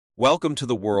Welcome to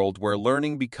the world where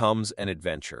learning becomes an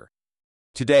adventure.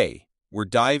 Today, we're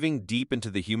diving deep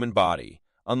into the human body,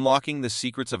 unlocking the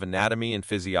secrets of anatomy and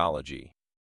physiology.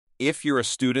 If you're a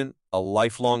student, a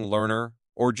lifelong learner,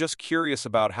 or just curious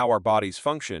about how our bodies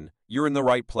function, you're in the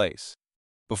right place.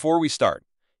 Before we start,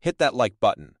 hit that like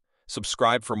button,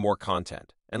 subscribe for more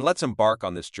content, and let's embark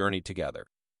on this journey together.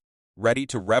 Ready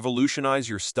to revolutionize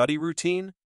your study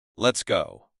routine? Let's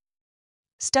go.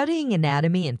 Studying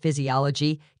anatomy and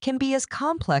physiology can be as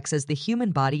complex as the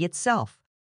human body itself.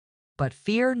 But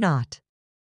fear not.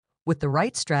 With the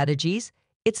right strategies,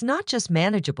 it's not just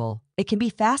manageable, it can be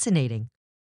fascinating.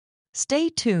 Stay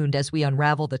tuned as we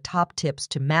unravel the top tips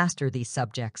to master these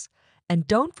subjects, and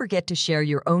don't forget to share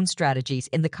your own strategies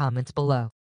in the comments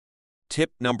below.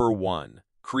 Tip number 1.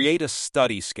 Create a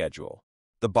study schedule.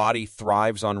 The body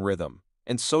thrives on rhythm,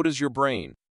 and so does your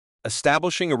brain.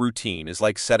 Establishing a routine is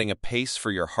like setting a pace for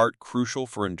your heart, crucial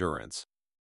for endurance.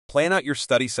 Plan out your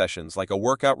study sessions like a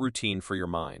workout routine for your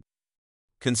mind.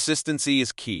 Consistency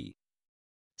is key.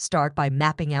 Start by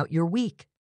mapping out your week.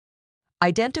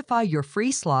 Identify your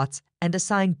free slots and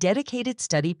assign dedicated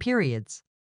study periods.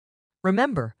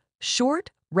 Remember,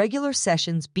 short, regular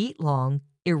sessions beat long,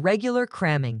 irregular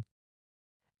cramming.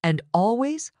 And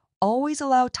always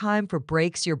allow time for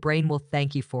breaks. Your brain will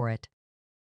thank you for it.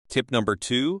 Tip number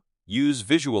 2. Use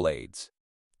visual aids.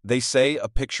 They say a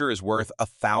picture is worth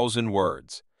 1,000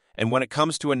 words, and when it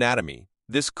comes to anatomy,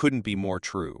 this couldn't be more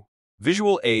true.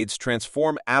 Visual aids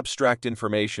transform abstract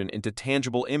information into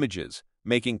tangible images,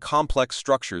 making complex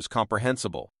structures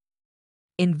comprehensible.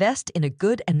 Invest in a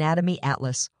good anatomy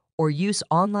atlas or use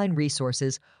online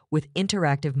resources with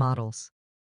interactive models.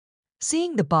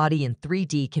 Seeing the body in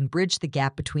 3D can bridge the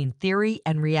gap between theory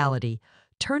and reality,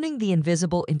 turning the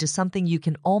invisible into something you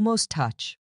can almost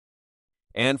touch.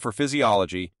 And for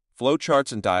physiology,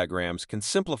 flowcharts and diagrams can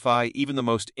simplify even the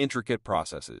most intricate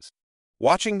processes.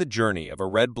 Watching the journey of a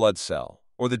red blood cell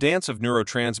or the dance of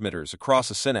neurotransmitters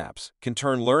across a synapse can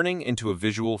turn learning into a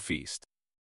visual feast.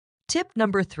 Tip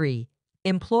number 3.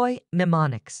 Employ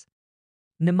mnemonics.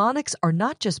 Mnemonics are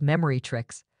not just memory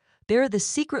tricks, they're the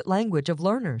secret language of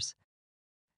learners.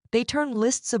 They turn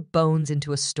lists of bones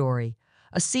into a story,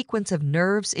 a sequence of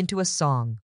nerves into a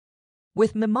song.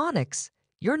 With mnemonics,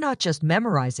 you're not just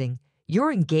memorizing,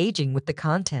 you're engaging with the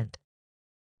content.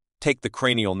 Take the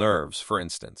cranial nerves, for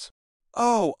instance.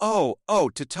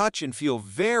 To touch and feel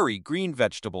very green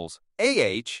vegetables,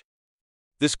 AH.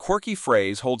 This quirky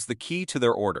phrase holds the key to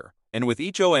their order, and with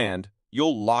each O and,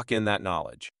 you'll lock in that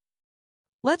knowledge.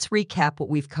 Let's recap what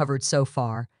we've covered so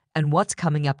far and what's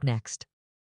coming up next.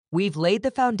 We've laid the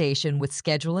foundation with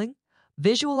scheduling,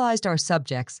 visualized our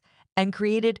subjects, and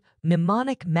created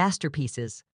mnemonic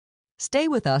masterpieces. Stay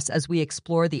with us as we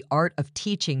explore the art of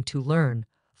teaching to learn,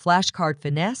 flashcard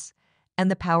finesse, and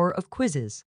the power of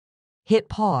quizzes. Hit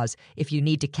pause if you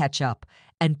need to catch up,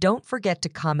 and don't forget to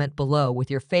comment below with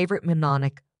your favorite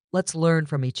mnemonic. Let's learn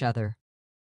from each other.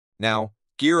 Now,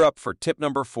 gear up for tip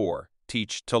number 4,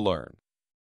 teach to learn.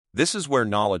 This is where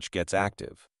knowledge gets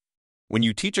active. When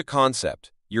you teach a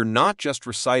concept, you're not just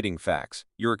reciting facts,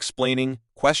 you're explaining,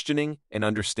 questioning, and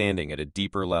understanding at a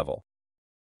deeper level.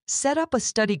 Set up a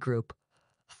study group,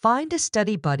 find a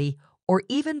study buddy, or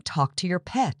even talk to your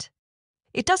pet.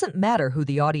 It doesn't matter who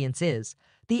the audience is.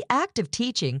 The act of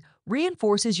teaching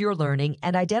reinforces your learning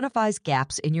and identifies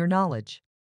gaps in your knowledge.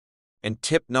 And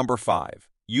tip number 5,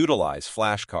 utilize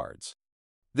flashcards.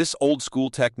 This old-school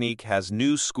technique has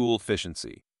new-school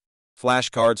efficiency.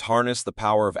 Flashcards harness the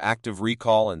power of active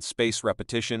recall and spaced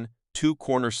repetition, 2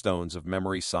 cornerstones of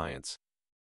memory science.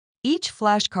 Each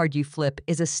flashcard you flip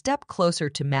is a step closer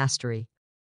to mastery.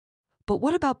 But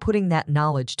what about putting that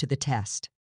knowledge to the test?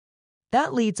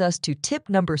 That leads us to tip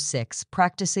number 6,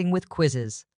 practicing with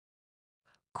quizzes.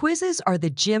 Quizzes are the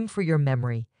gym for your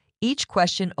memory, each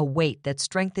question a weight that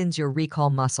strengthens your recall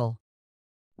muscle.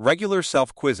 Regular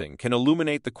self-quizzing can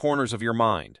illuminate the corners of your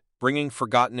mind, bringing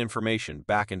forgotten information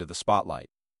back into the spotlight.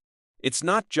 It's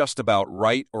not just about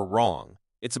right or wrong,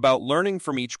 it's about learning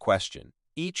from each question,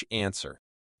 each answer.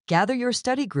 Gather your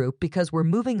study group because we're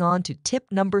moving on to tip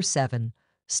number 7,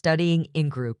 studying in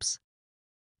groups.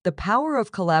 The power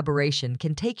of collaboration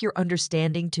can take your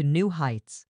understanding to new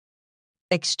heights.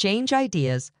 Exchange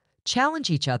ideas, challenge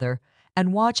each other,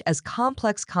 and watch as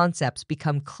complex concepts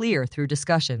become clear through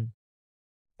discussion.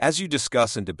 As you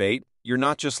discuss and debate, you're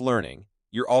not just learning,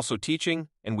 you're also teaching,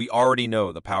 and we already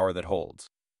know the power that holds.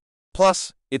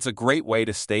 Plus, it's a great way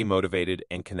to stay motivated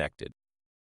and connected.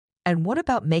 And what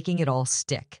about making it all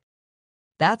stick?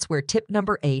 That's where tip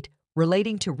number 8,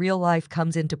 relating to real life,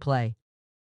 comes into play.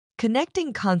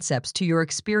 Connecting concepts to your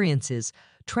experiences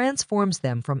transforms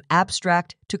them from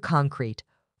abstract to concrete,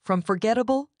 from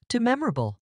forgettable to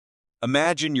memorable.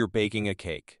 Imagine you're baking a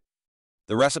cake.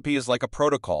 The recipe is like a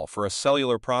protocol for a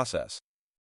cellular process.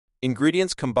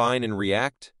 Ingredients combine and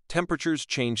react, temperatures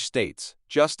change states,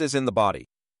 just as in the body.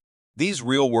 These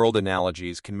real-world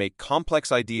analogies can make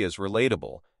complex ideas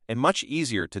relatable and much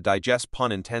easier to digest,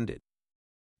 pun intended.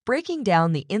 Breaking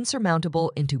down the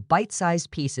insurmountable into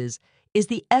bite-sized pieces is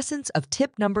the essence of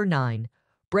tip number 9,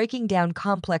 breaking down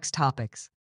complex topics.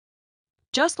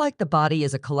 Just like the body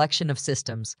is a collection of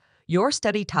systems, your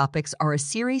study topics are a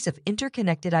series of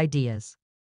interconnected ideas.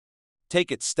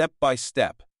 Take it step by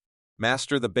step.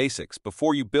 Master the basics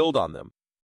before you build on them.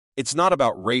 It's not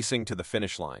about racing to the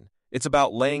finish line. It's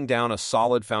about laying down a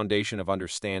solid foundation of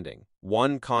understanding,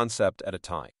 one concept at a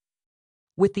time.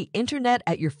 With the internet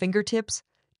at your fingertips,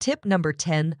 tip number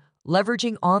 10,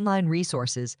 leveraging online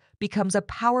resources, becomes a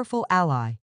powerful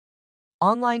ally.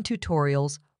 Online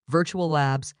tutorials, virtual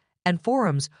labs, and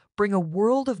forums bring a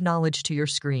world of knowledge to your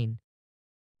screen.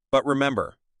 But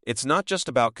remember, it's not just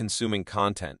about consuming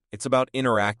content, it's about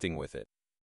interacting with it.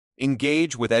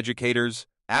 Engage with educators,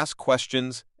 ask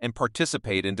questions, and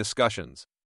participate in discussions.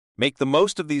 Make the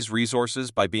most of these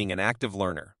resources by being an active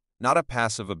learner, not a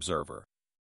passive observer.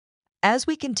 As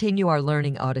we continue our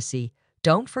learning odyssey,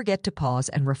 don't forget to pause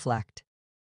and reflect.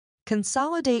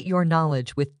 Consolidate your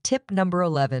knowledge with tip number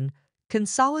 11,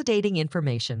 consolidating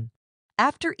information.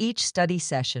 After each study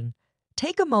session,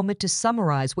 take a moment to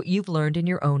summarize what you've learned in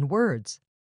your own words.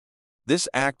 This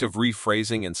act of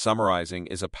rephrasing and summarizing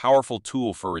is a powerful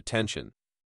tool for retention.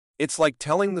 It's like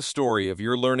telling the story of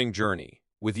your learning journey,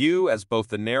 with you as both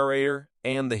the narrator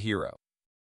and the hero.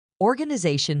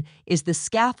 Organization is the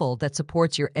scaffold that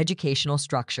supports your educational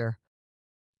structure.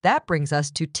 That brings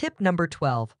us to tip number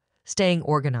 12, staying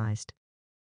organized.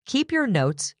 Keep your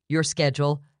notes, your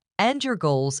schedule, and your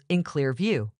goals in clear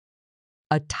view.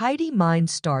 A tidy mind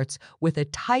starts with a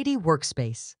tidy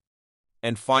workspace.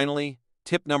 And finally,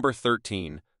 tip number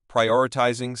 13,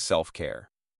 prioritizing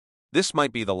self-care. This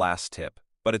might be the last tip,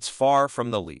 but it's far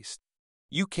from the least.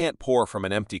 You can't pour from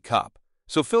an empty cup,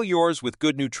 so fill yours with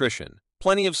good nutrition,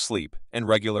 plenty of sleep, and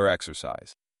regular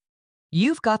exercise.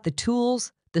 You've got the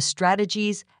tools, the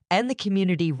strategies, and the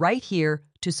community right here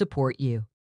to support you.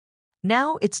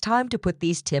 Now it's time to put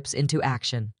these tips into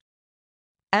action.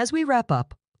 As we wrap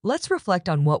up, let's reflect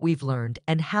on what we've learned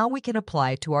and how we can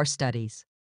apply it to our studies.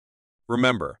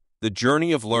 Remember, the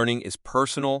journey of learning is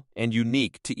personal and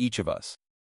unique to each of us.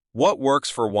 What works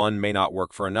for one may not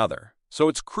work for another, so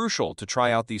it's crucial to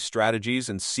try out these strategies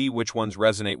and see which ones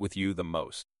resonate with you the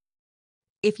most.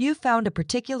 If you found a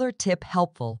particular tip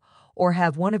helpful or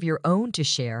have one of your own to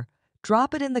share,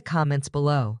 drop it in the comments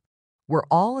below. We're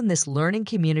all in this learning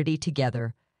community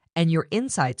together, and your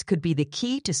insights could be the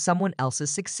key to someone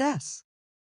else's success.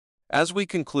 As we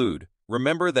conclude,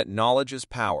 remember that knowledge is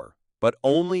power, but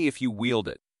only if you wield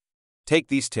it. Take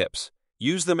these tips,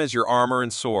 use them as your armor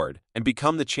and sword, and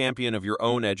become the champion of your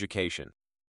own education.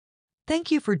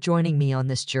 Thank you for joining me on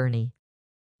this journey.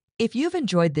 If you've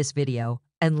enjoyed this video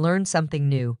and learned something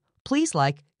new, please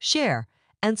like, share,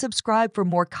 and subscribe for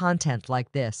more content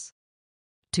like this.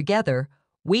 Together,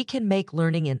 we can make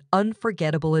learning an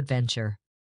unforgettable adventure.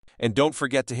 And don't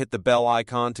forget to hit the bell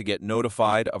icon to get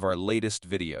notified of our latest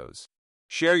videos.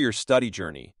 Share your study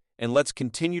journey, and let's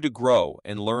continue to grow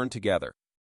and learn together.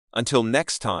 Until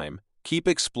next time, keep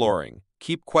exploring,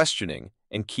 keep questioning,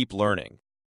 and keep learning.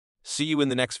 See you in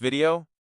the next video.